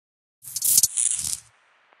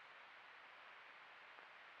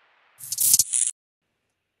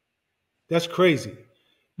That's crazy.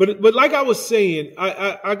 But like I was saying,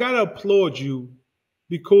 I gotta applaud you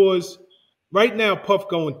because right now Puff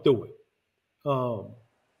going through it. Um,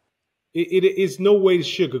 it's no way to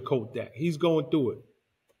sugarcoat that. He's going through it.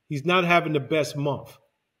 He's not having the best month.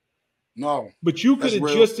 No, But you could that's have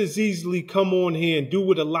real. just as easily come on here and do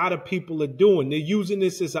what a lot of people are doing. They're using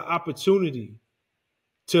this as an opportunity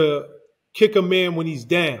to kick a man when he's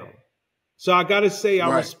down. So I gotta say, I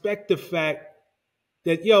Right, respect the fact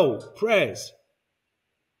that, yo, Prez,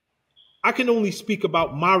 I can only speak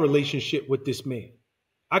about my relationship with this man.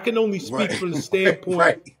 I can only speak right, from the right, standpoint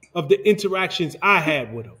right. of the interactions I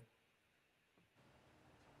had with him.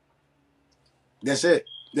 That's it.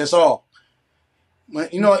 That's all.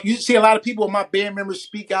 You see a lot of people, my band members,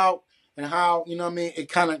 speak out and how, it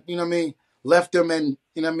kind of, left them in,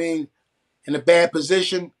 in a bad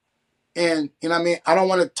position. And, I don't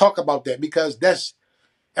want to talk about that because that's,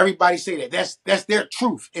 everybody say that. That's their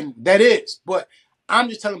truth. And that is. But I'm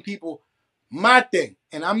just telling people my thing.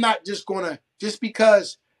 And I'm not just going to, just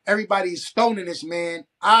because everybody's stoning this man,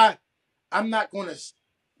 I'm not going to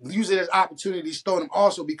use it as opportunity to stone him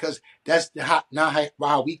also because that's not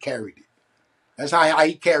how we carried it. That's how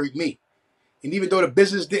he carried me. And even though the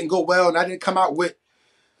business didn't go well and I didn't come out with,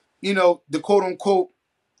 the quote unquote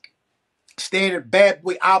standard bad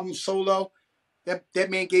boy album solo, that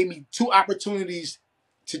man gave me two opportunities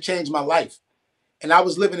to change my life. And I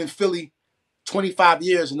was living in Philly 25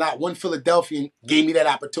 years and not one Philadelphian gave me that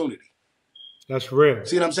opportunity. That's real.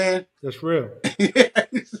 See what I'm saying? That's real.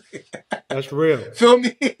 That's real. Feel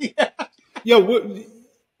me? Yo,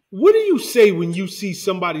 what do you say when you see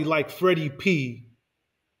somebody like Freddie P,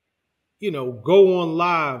 go on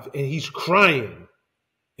live and he's crying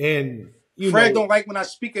and Fred don't like when I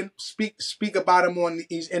speak about him on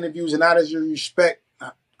these interviews, and out of your respect,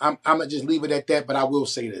 I'm gonna just leave it at that. But I will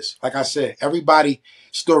say this: like I said, everybody's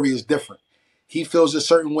story is different. He feels a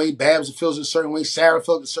certain way. Babs feels a certain way. Sarah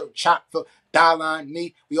feels a certain. Chop feels. Dialine,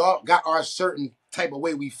 me. We all got our certain type of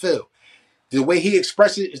way we feel. The way he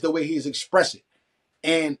expresses it is the way he's expressed it.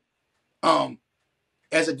 And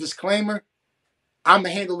as a disclaimer, I'm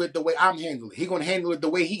gonna handle it the way I'm handling it. He gonna handle it the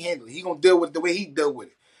way he handle it. He gonna deal with it the way he deal with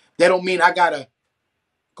it. That don't mean I gotta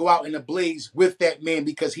go out in a blaze with that man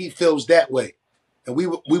because he feels that way. And we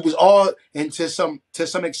was all, and to some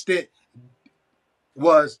extent,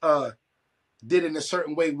 was did in a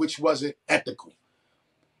certain way which wasn't ethical.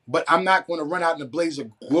 But I'm not going to run out in a blaze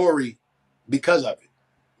of glory because of it.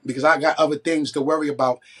 Because I got other things to worry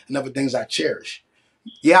about and other things I cherish.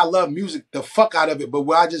 Yeah, I love music, the fuck out of it, but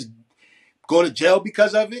will I just go to jail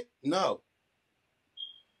because of it? No.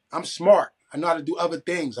 I'm smart. I know how to do other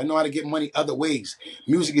things. I know how to get money other ways.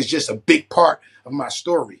 Music is just a big part of my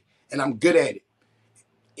story, and I'm good at it.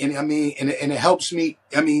 And and it helps me,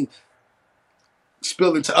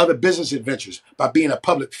 spill into other business adventures by being a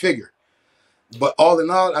public figure. But all in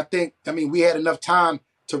all, I think, we had enough time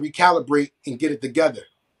to recalibrate and get it together.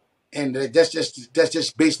 And that's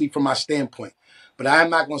just basically from my standpoint. But I'm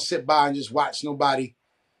not going to sit by and just watch nobody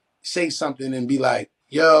say something and be like,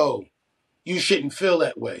 yo, you shouldn't feel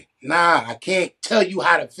that way. Nah, I can't tell you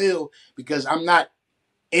how to feel because I'm not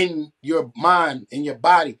in your mind, in your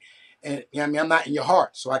body. And I'm not in your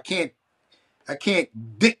heart. So I can't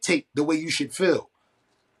dictate the way you should feel.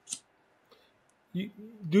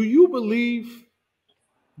 Do you believe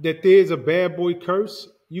that there's a bad boy curse?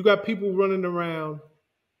 You got people running around,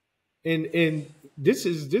 and this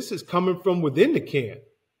is coming from within the camp,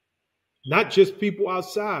 not just people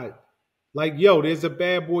outside. Like, yo, there's a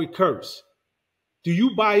bad boy curse. Do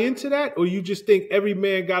you buy into that, or you just think every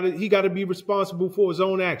man got to be responsible for his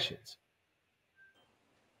own actions?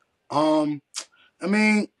 Um,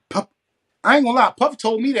 Puff, I ain't gonna lie. Puff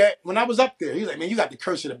told me that when I was up there. He's like, man, you got the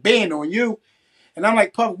curse of the band on you. And I'm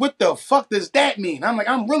like, Puff, what the fuck does that mean? I'm like,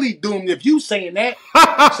 I'm really doomed if you saying that.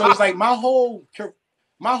 So it's like my whole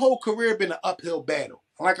career been an uphill battle.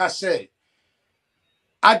 Like I said,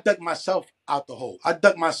 I dug myself out the hole. I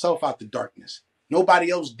dug myself out the darkness.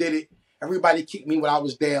 Nobody else did it. Everybody kicked me when I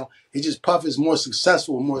was down. It's just Puff is more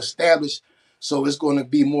successful, more established. So it's going to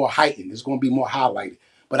be more heightened. It's going to be more highlighted.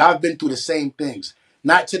 But I've been through the same things.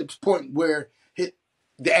 Not to the point where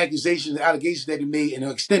the allegations that he made and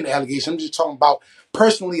the extended allegations. I'm just talking about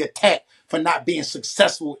personally attacked for not being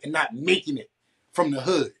successful and not making it from the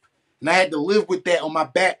hood. And I had to live with that on my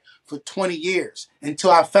back for 20 years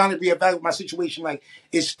until I finally reevaluated my situation. Like,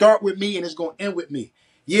 it start with me and it's going to end with me.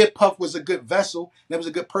 Yeah, Puff was a good vessel. That was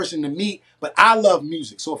a good person to meet. But I love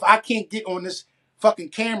music. So if I can't get on this fucking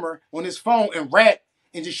camera, on this phone and rap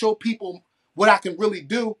and just show people what I can really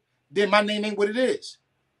do, then my name ain't what it is.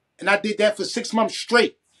 And I did that for 6 months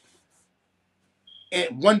straight.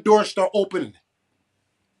 and one door start opening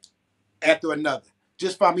after another.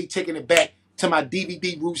 Just by me taking it back to my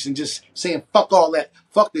DVD roots and just saying, fuck all that.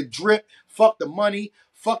 Fuck the drip. Fuck the money.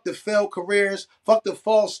 Fuck the failed careers. Fuck the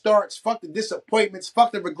false starts. Fuck the disappointments.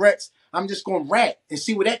 Fuck the regrets. I'm just going to rap and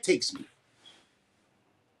see where that takes me.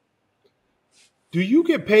 Do you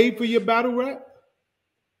get paid for your battle rap?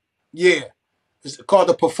 Yeah. It's called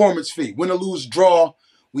the performance fee. Win or lose, draw.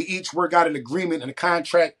 We each work out an agreement and a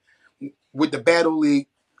contract with the Battle League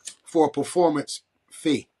for a performance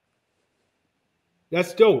fee.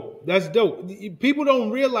 That's dope. That's dope. People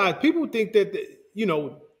don't realize, people think that,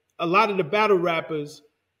 a lot of the battle rappers,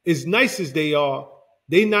 as nice as they are,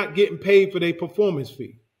 they not getting paid for their performance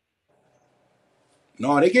fee.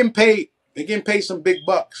 No, they getting paid. They getting paid some big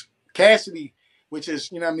bucks. Cassidy, which is,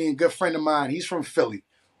 a good friend of mine, he's from Philly.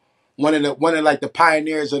 One of like the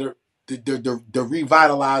pioneers of the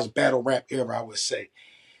revitalized battle rap era, I would say.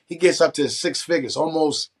 He gets up to 6 figures,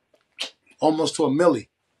 almost to $1 million.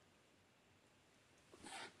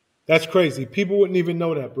 That's crazy. People wouldn't even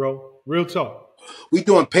know that, bro. Real talk. We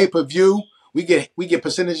doing pay-per-view. We get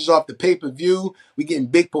percentages off the pay-per-view. We getting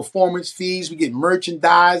big performance fees. We get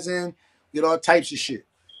merchandising. We get all types of shit.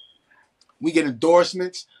 We get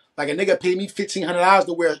endorsements. Like a nigga paid me $1,500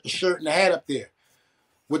 to wear a shirt and a hat up there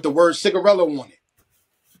with the word Cigarello on it.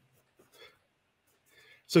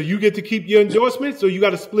 So you get to keep your endorsements, or you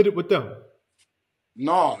got to split it with them?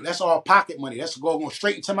 No, that's all pocket money. That's going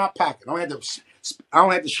straight into my pocket. I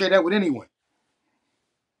don't have to share that with anyone.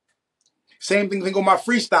 Same thing on my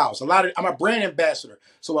freestyles. I'm a brand ambassador.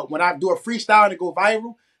 So when I do a freestyle and it go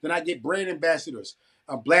viral, then I get brand ambassadors.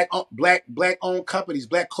 Black owned companies,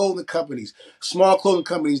 black clothing companies, small clothing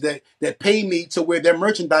companies that pay me to wear their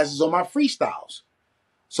merchandise on my freestyles.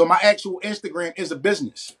 So my actual Instagram is a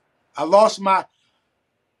business. I lost my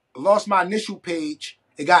initial page.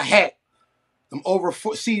 It got hacked. Them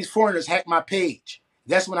overseas foreigners hacked my page.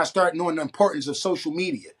 That's when I started knowing the importance of social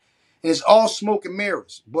media. And it's all smoke and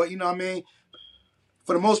mirrors. But, you know what I mean?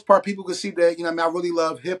 For the most part, people can see that, I really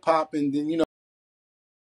love hip hop. And then,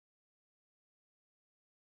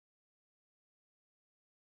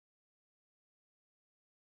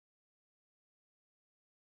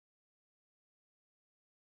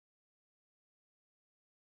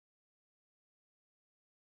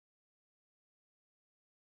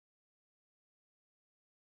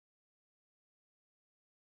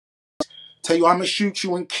 tell you I'm going to shoot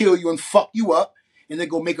you and kill you and fuck you up and then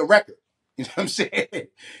go make a record. You know what I'm saying?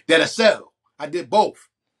 That'll sell. I did both.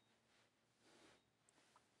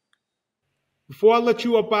 Before I let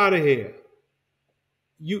you up out of here,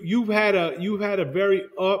 you've had a very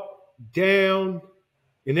up, down,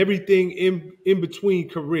 and everything in between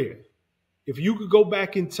career. If you could go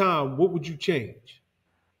back in time, what would you change?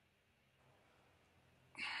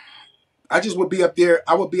 I just would be up there.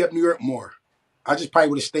 I would be up New York more. I just probably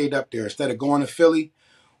would have stayed up there instead of going to Philly,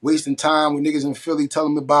 wasting time with niggas in Philly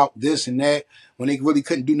telling me about this and that when they really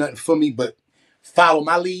couldn't do nothing for me but follow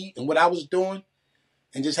my lead and what I was doing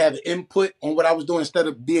and just have an input on what I was doing instead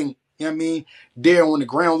of being, there on the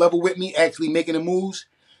ground level with me, actually making the moves.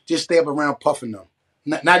 Just stay up around puffing them.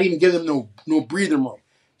 Not even give them no breathing room.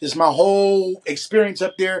 Just my whole experience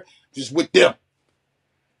up there just with them.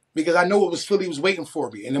 Because I know what Philly was waiting for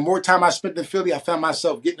me. And the more time I spent in Philly, I found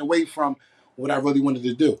myself getting away from what I really wanted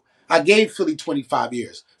to do. I gave Philly 25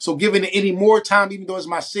 years. So giving it any more time, even though it's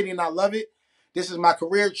my city and I love it, this is my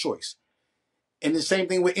career choice. And the same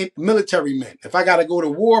thing with military men. If I got to go to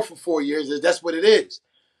war for 4 years, that's what it is.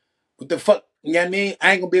 What the fuck, you know what I mean?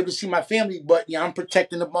 I ain't going to be able to see my family, but I'm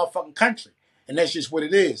protecting the motherfucking country. And that's just what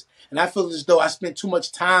it is. And I feel as though I spent too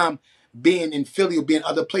much time being in Philly or being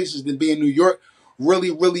other places than being in New York,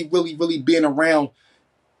 really, really, really, really being around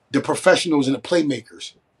the professionals and the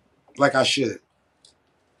playmakers like I should.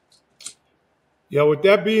 Yo, with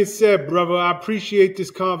that being said, brother, I appreciate this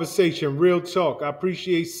conversation. Real talk. I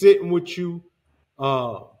appreciate sitting with you.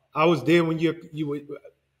 I was there when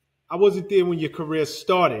I wasn't there when your career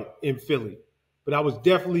started in Philly, but I was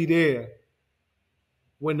definitely there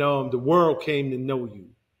when the world came to know you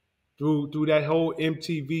through that whole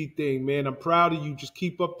MTV thing, man. I'm proud of you. Just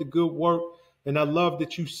keep up the good work, and I love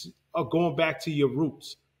that you are going back to your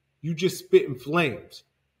roots. You just spitting flames,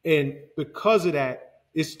 and because of that,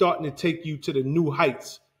 it's starting to take you to the new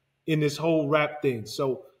heights in this whole rap thing.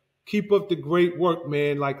 So keep up the great work,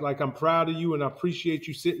 man. Like I'm proud of you, and I appreciate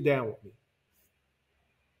you sitting down with me.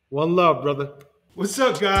 One love, brother. What's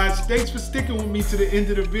up, guys? Thanks for sticking with me to the end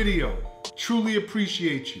of the video. Truly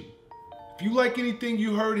appreciate you. If you like anything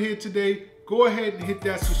you heard here today, go ahead and hit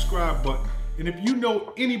that subscribe button. And if you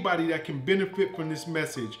know anybody that can benefit from this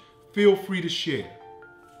message, feel free to share.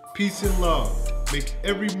 Peace and love. Make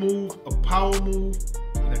every move a power move,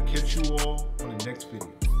 and I'll catch you all on the next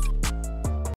video.